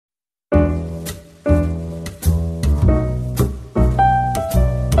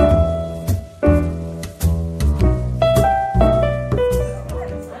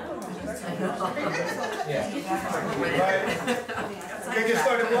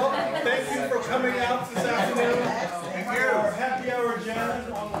Well, thank you for coming out this afternoon. Thank you. Our happy hour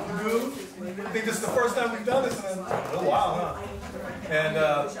jam on the lagoon. I think this is the first time we've done this in a little while, huh? And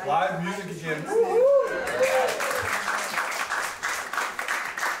live music again. Let's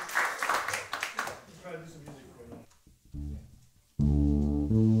try to do some music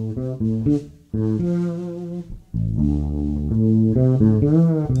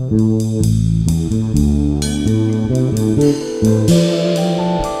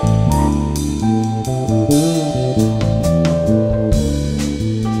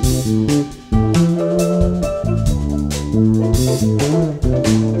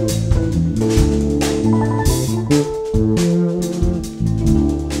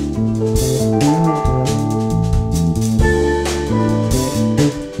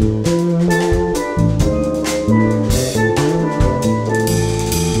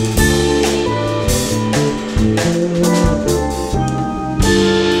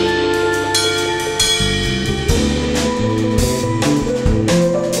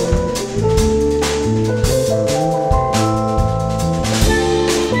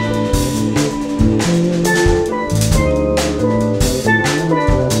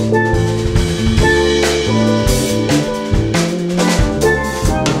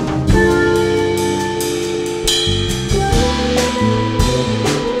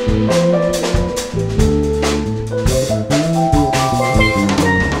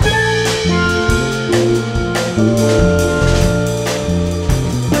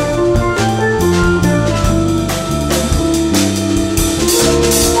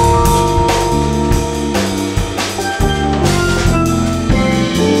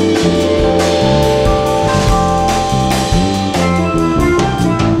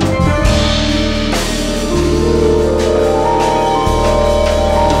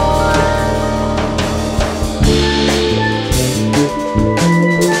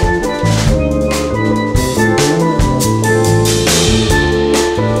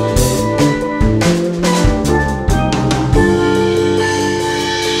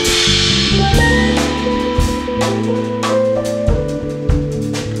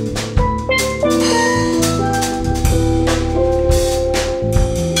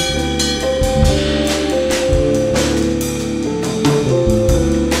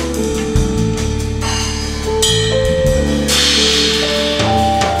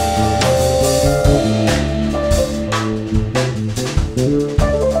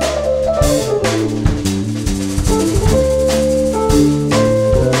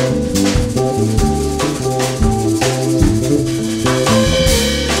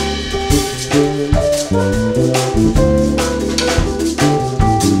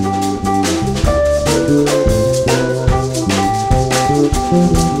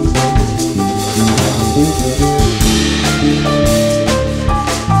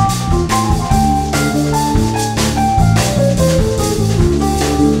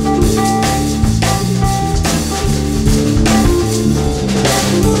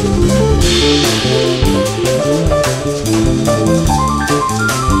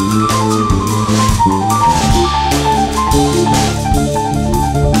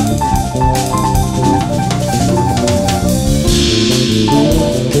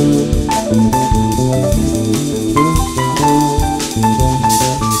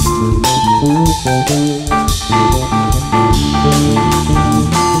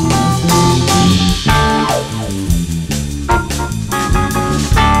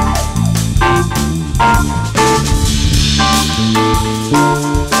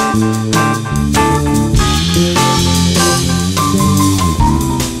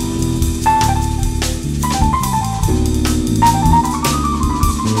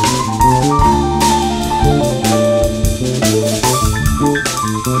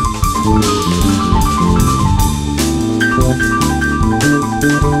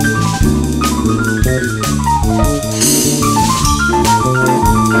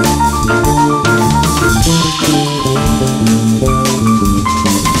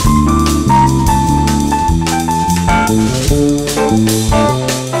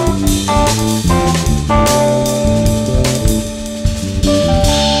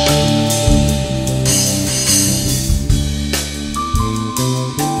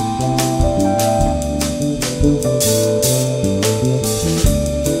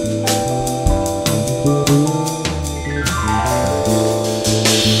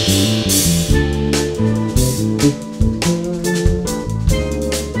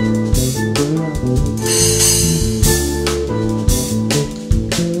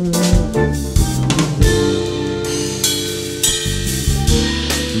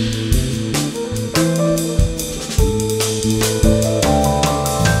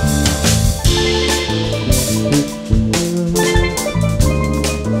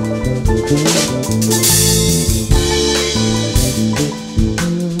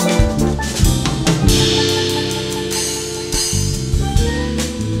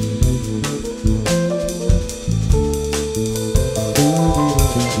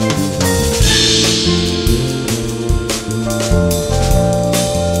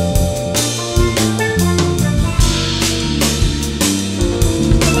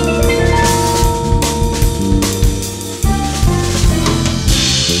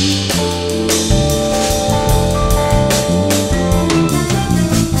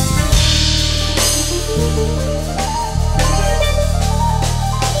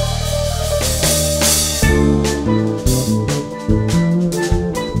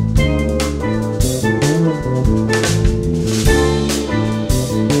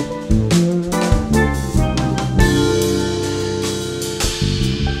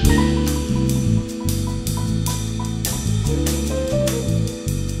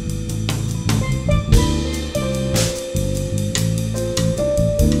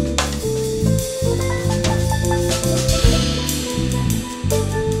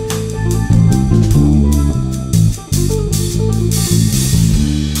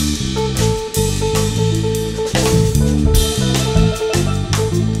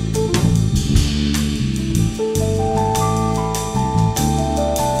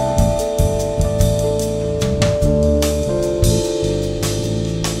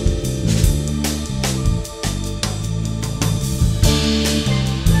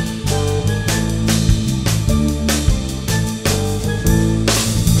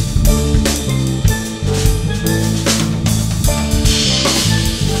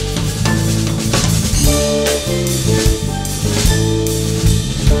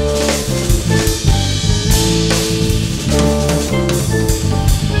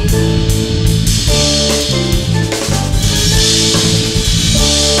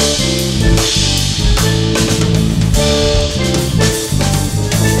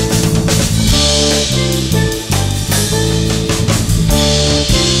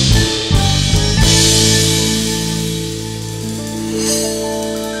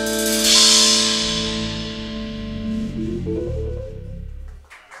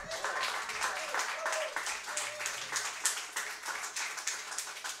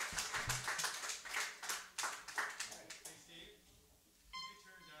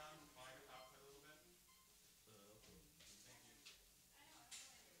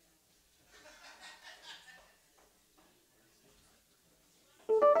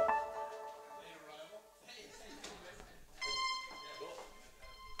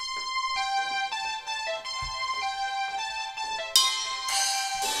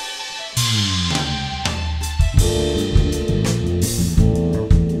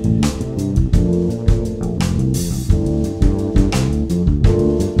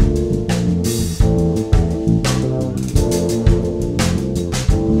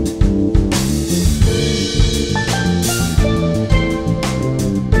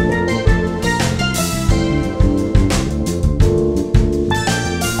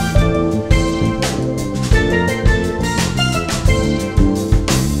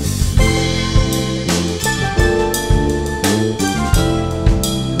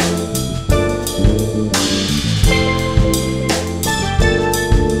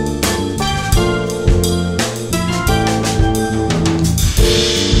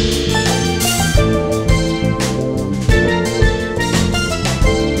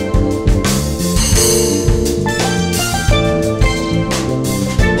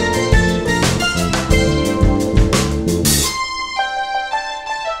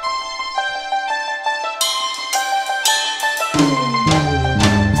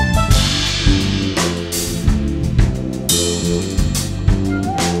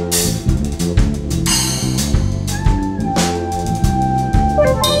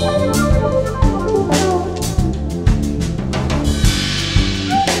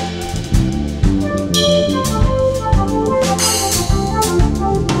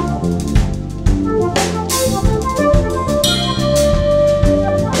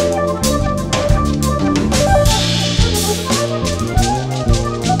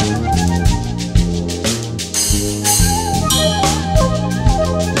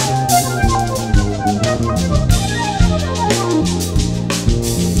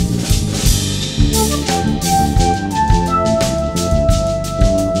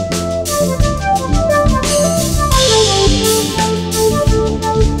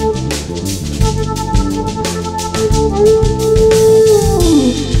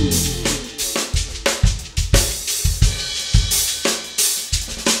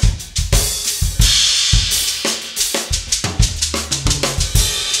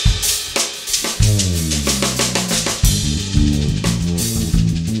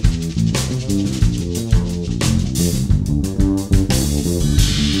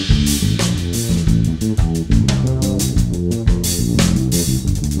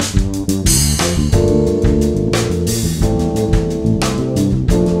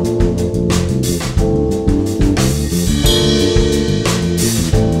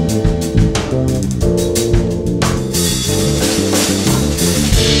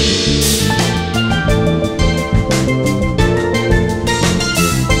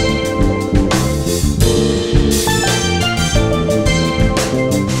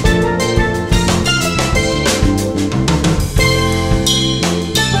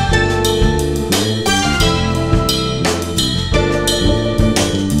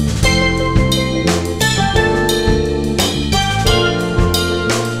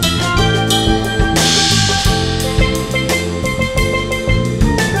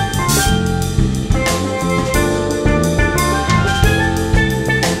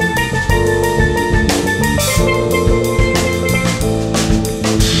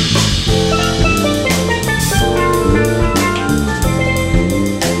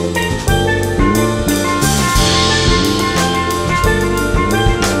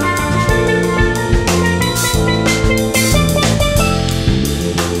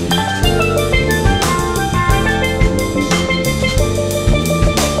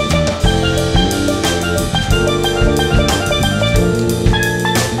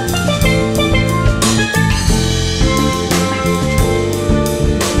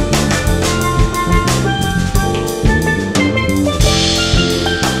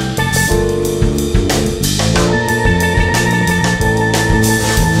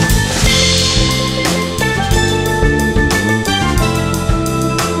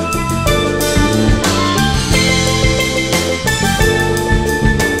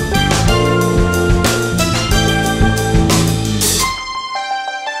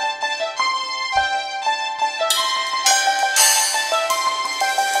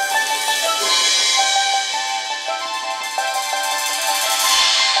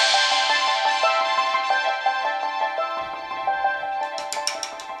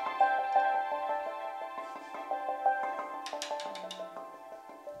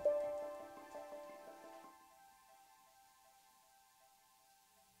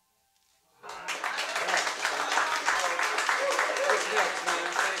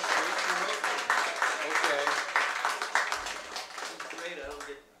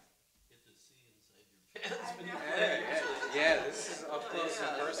close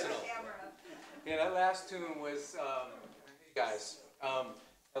and personal. Yeah, that last tune was, hey guys,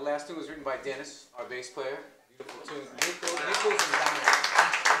 that last tune was written by Dennis, our bass player. Beautiful tune. Nichols and Diamond.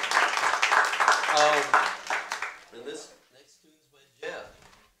 And this next tune's by Jeff.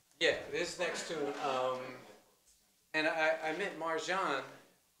 Yeah, this next tune, and I met Marjan,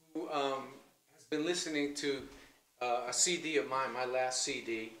 who has been listening to a CD of mine, my last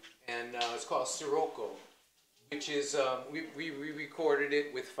CD, and it's called Sirocco, which is, we recorded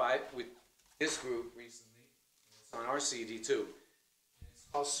it with this group recently. It's on our CD too. It's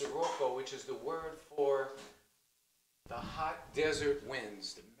called Sirocco, which is the word for the hot desert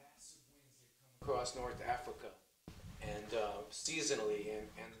winds, the massive winds that come across North Africa, and seasonally,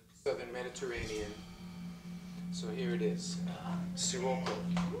 and southern Mediterranean. So here it is, Sirocco.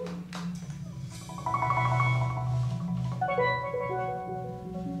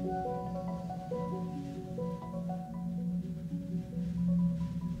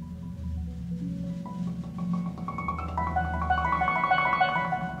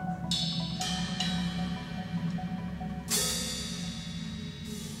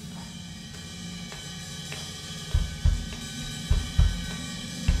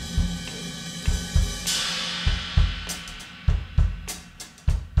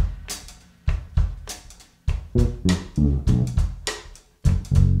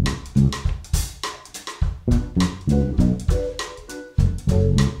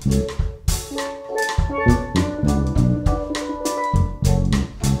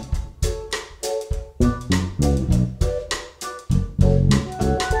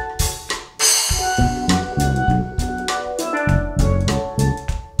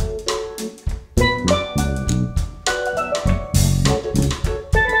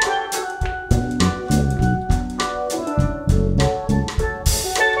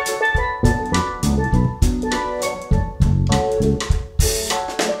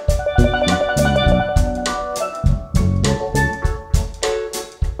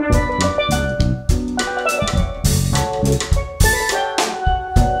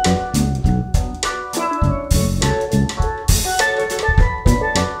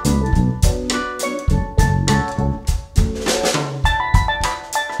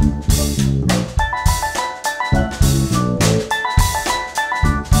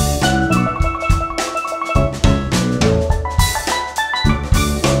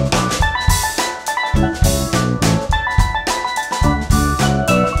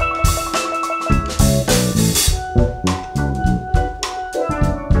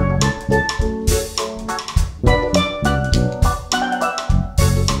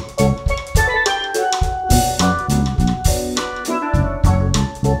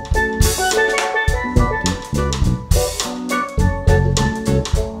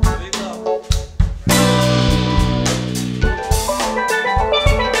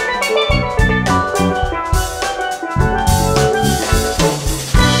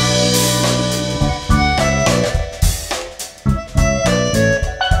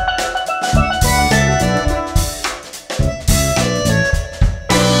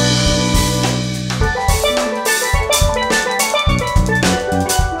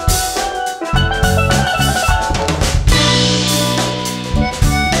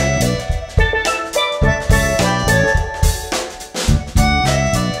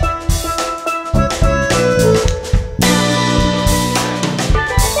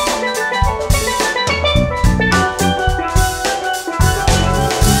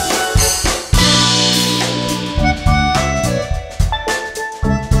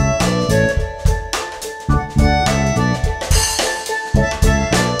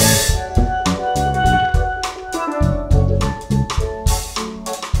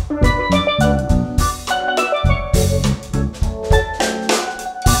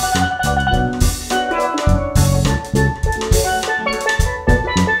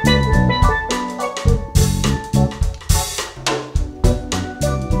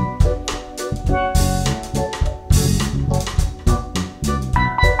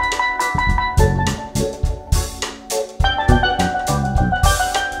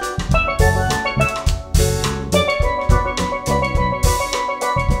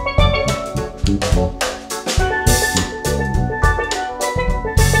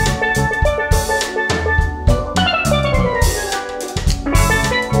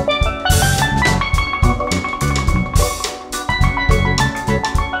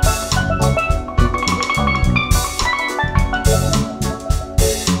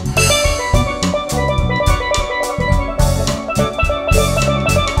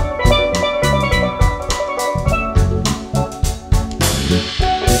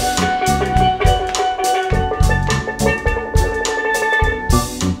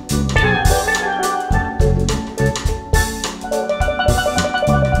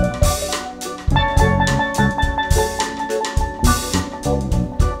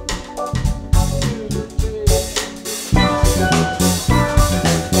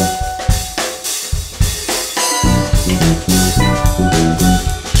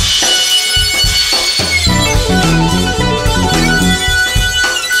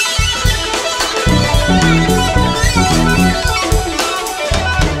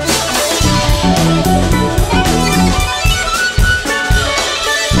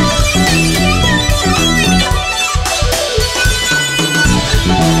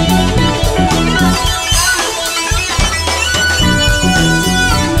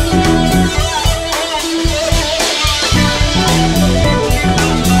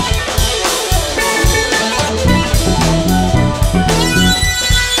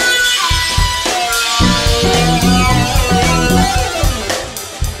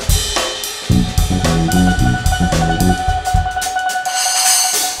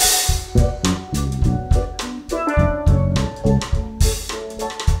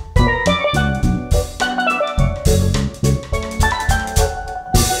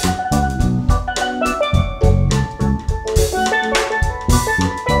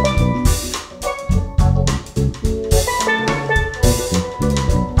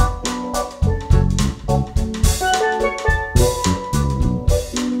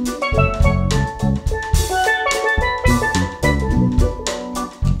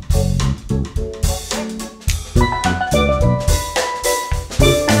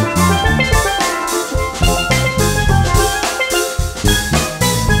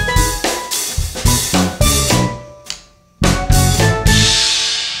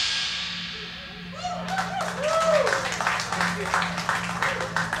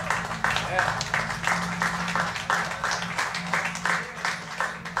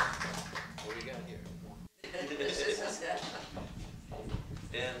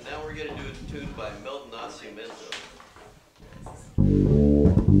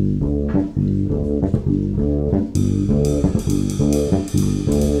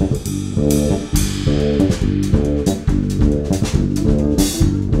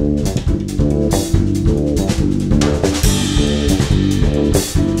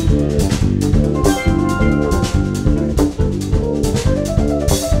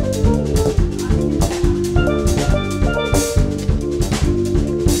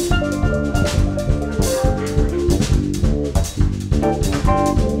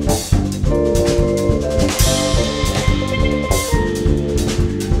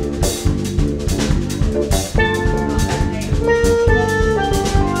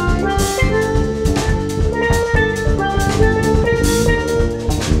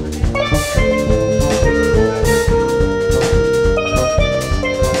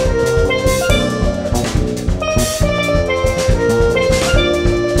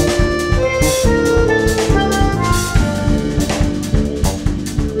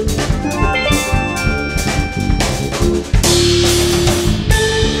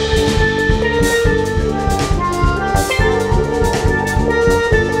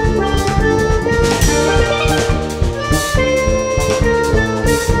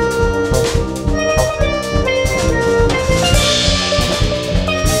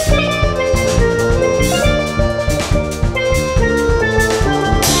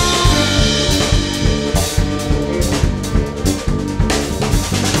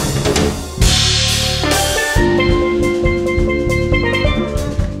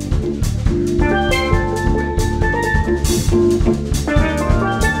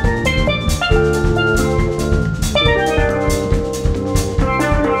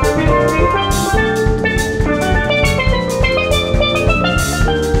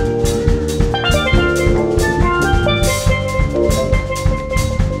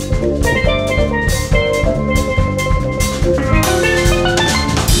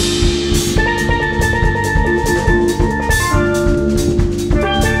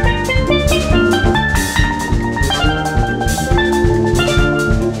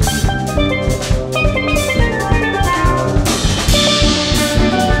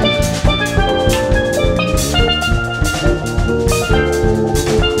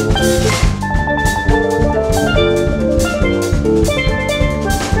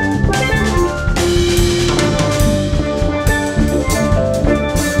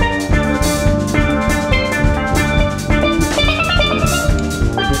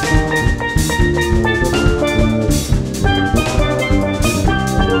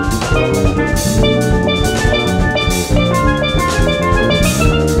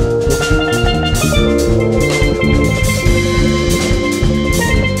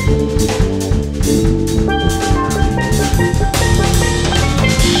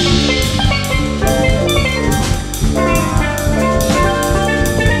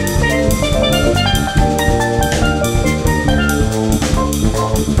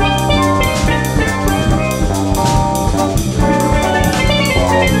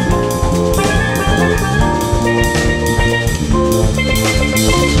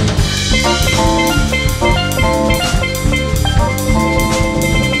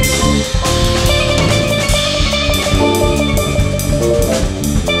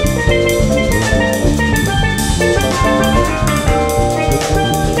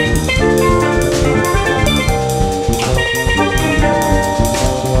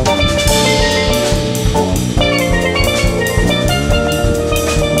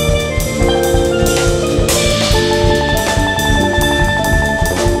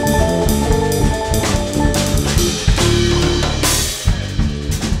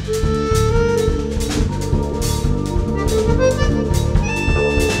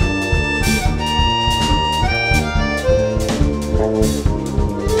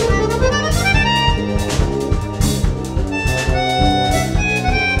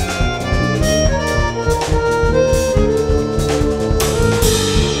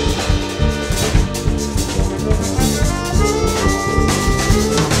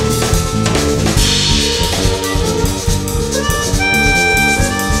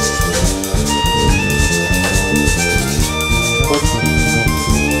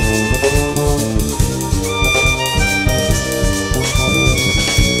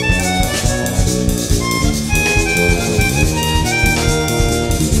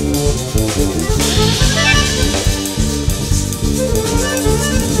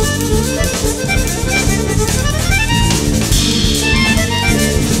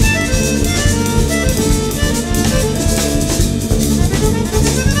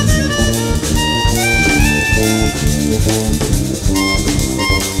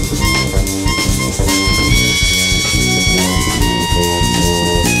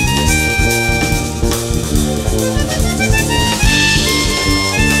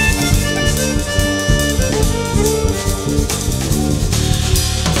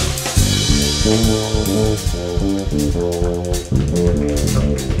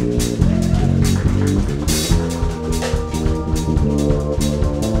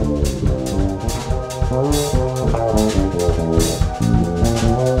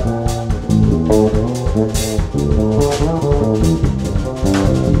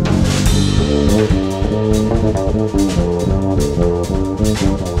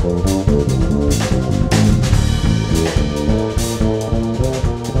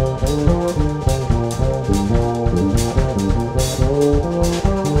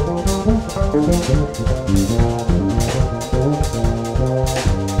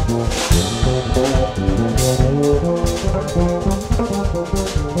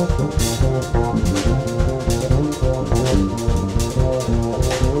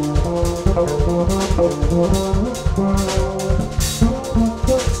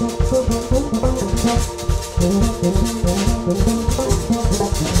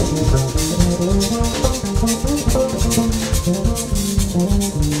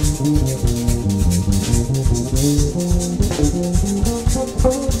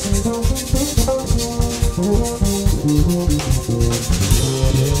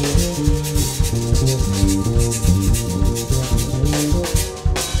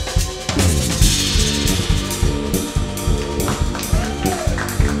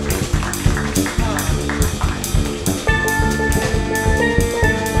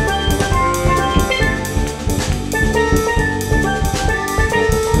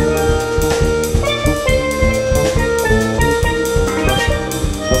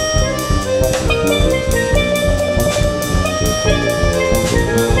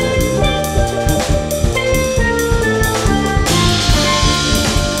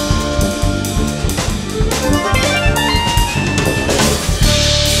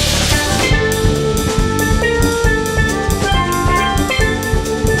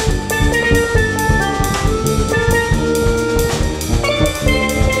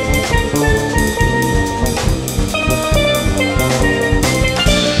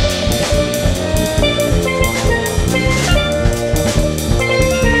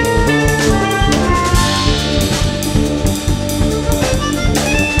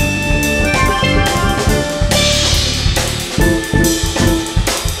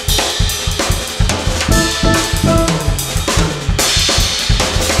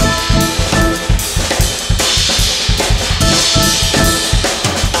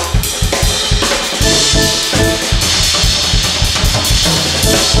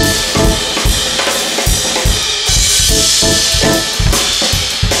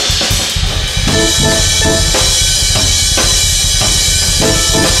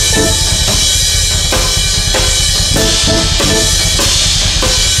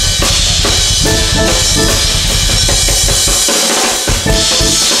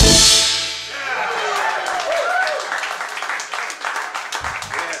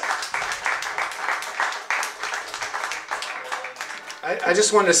 I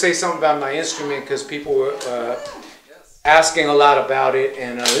just wanted to say something about my instrument because people were asking a lot about it,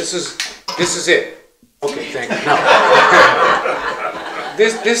 and this is it. Okay, thank you. No.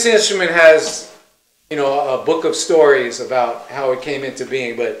 This instrument has, you know, a book of stories about how it came into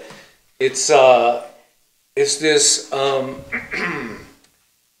being, but it's this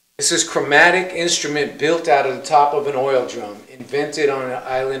it's this chromatic instrument built out of the top of an oil drum, invented on the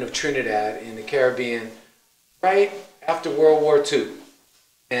island of Trinidad in the Caribbean, right after World War II.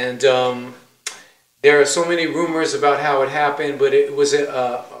 And there are so many rumors about how it happened, but it was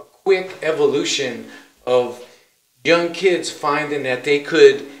a quick evolution of young kids finding that they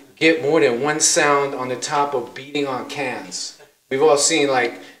could get more than one sound on the top of beating on cans. We've all seen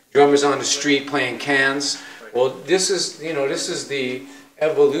like drummers on the street playing cans. Well, this is, you know, this is the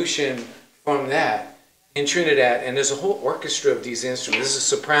evolution from that in Trinidad, and there's a whole orchestra of these instruments. This is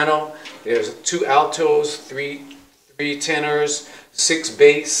soprano, there's 2 altos, 3 tenors, 6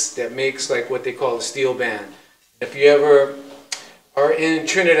 bass that makes like what they call a steel band. If you ever are in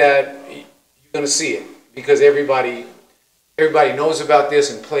Trinidad, you're gonna see it because everybody knows about this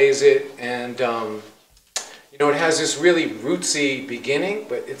and plays it, and you know, it has this really rootsy beginning,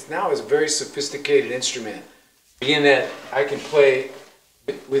 but it's now a very sophisticated instrument. Being that I can play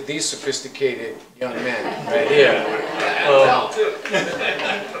with these sophisticated young men right here.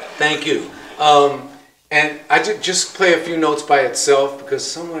 Thank you. And I just play a few notes by itself because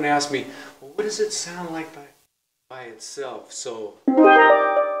someone asked me, well, what does it sound like by itself? So.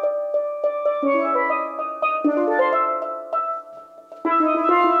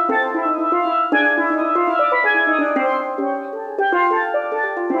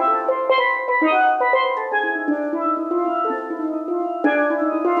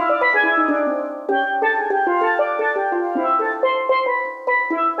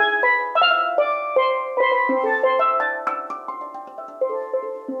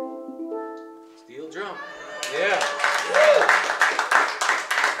 Steel drum. Yeah.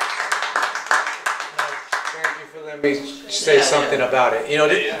 Thank you for letting me say something about it. You know,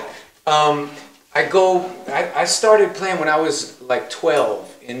 I started playing when I was like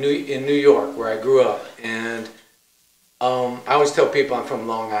 12 in New York, where I grew up, and I always tell people I'm from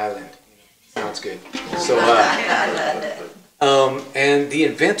Long Island. Sounds good. So, and the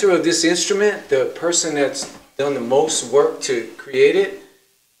inventor of this instrument, the person that's done the most work to create it,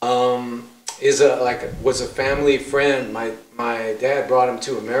 was a family friend. My dad brought him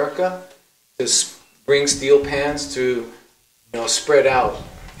to America to bring steel pans to, you know, spread out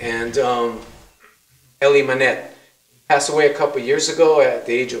and Ellie Manette. Passed away a couple years ago at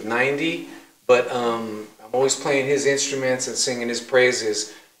the age of 90, but I'm always playing his instruments and singing his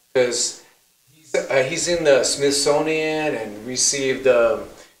praises because he's in the Smithsonian and received the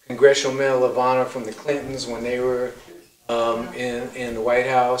Congressional Medal of Honor from the Clintons when they were in the White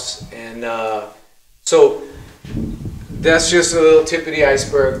House. And so that's just a little tip of the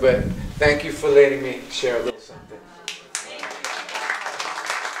iceberg, but thank you for letting me share a little something.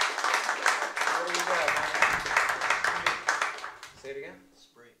 Say it again?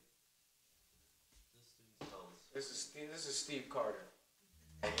 Spring. This is Steve Carter.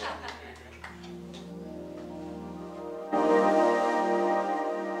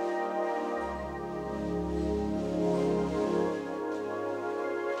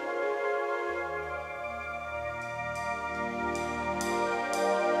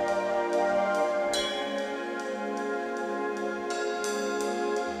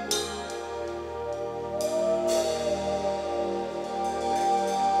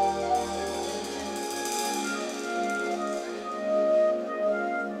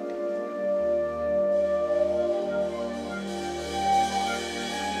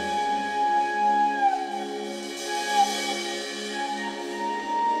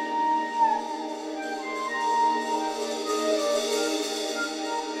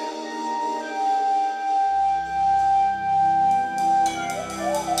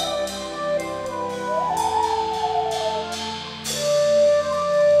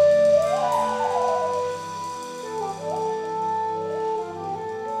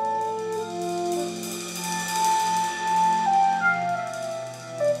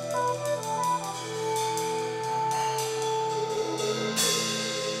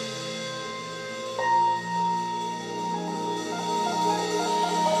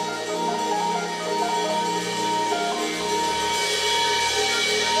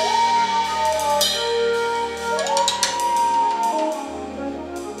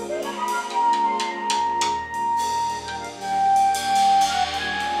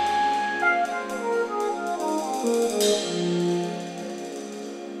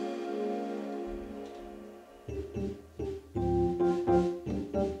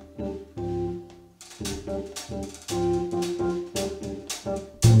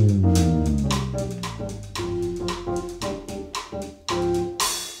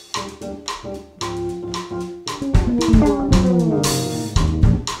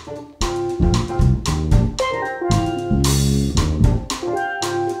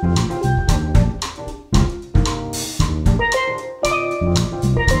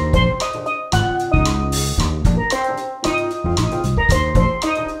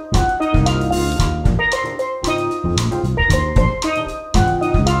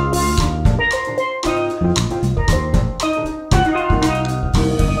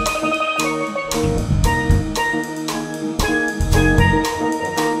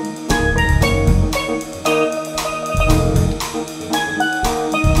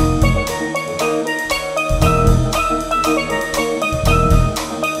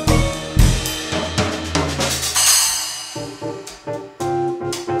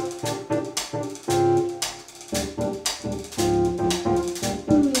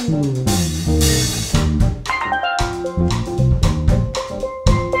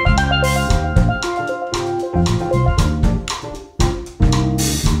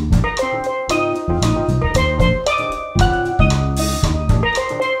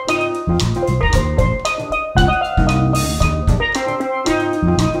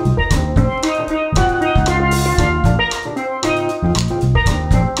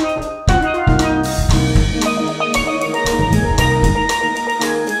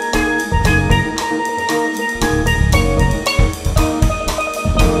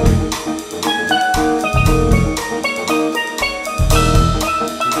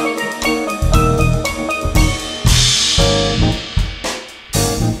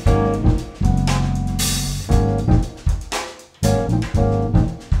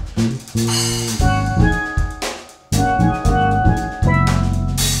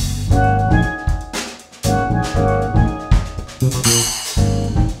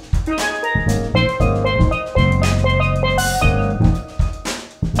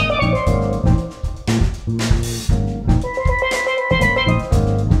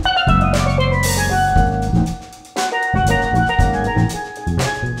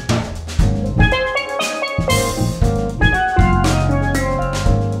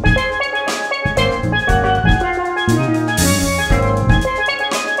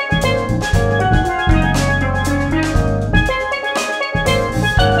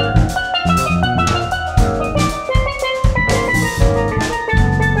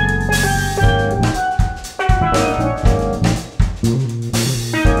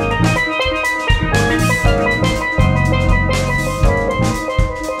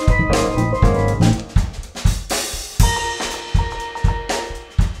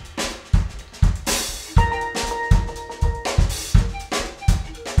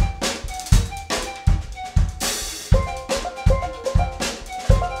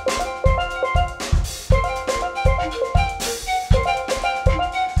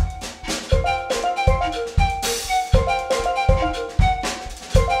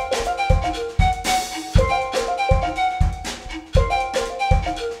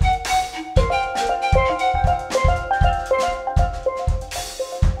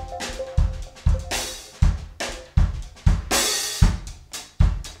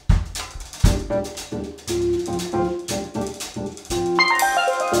 Thank you.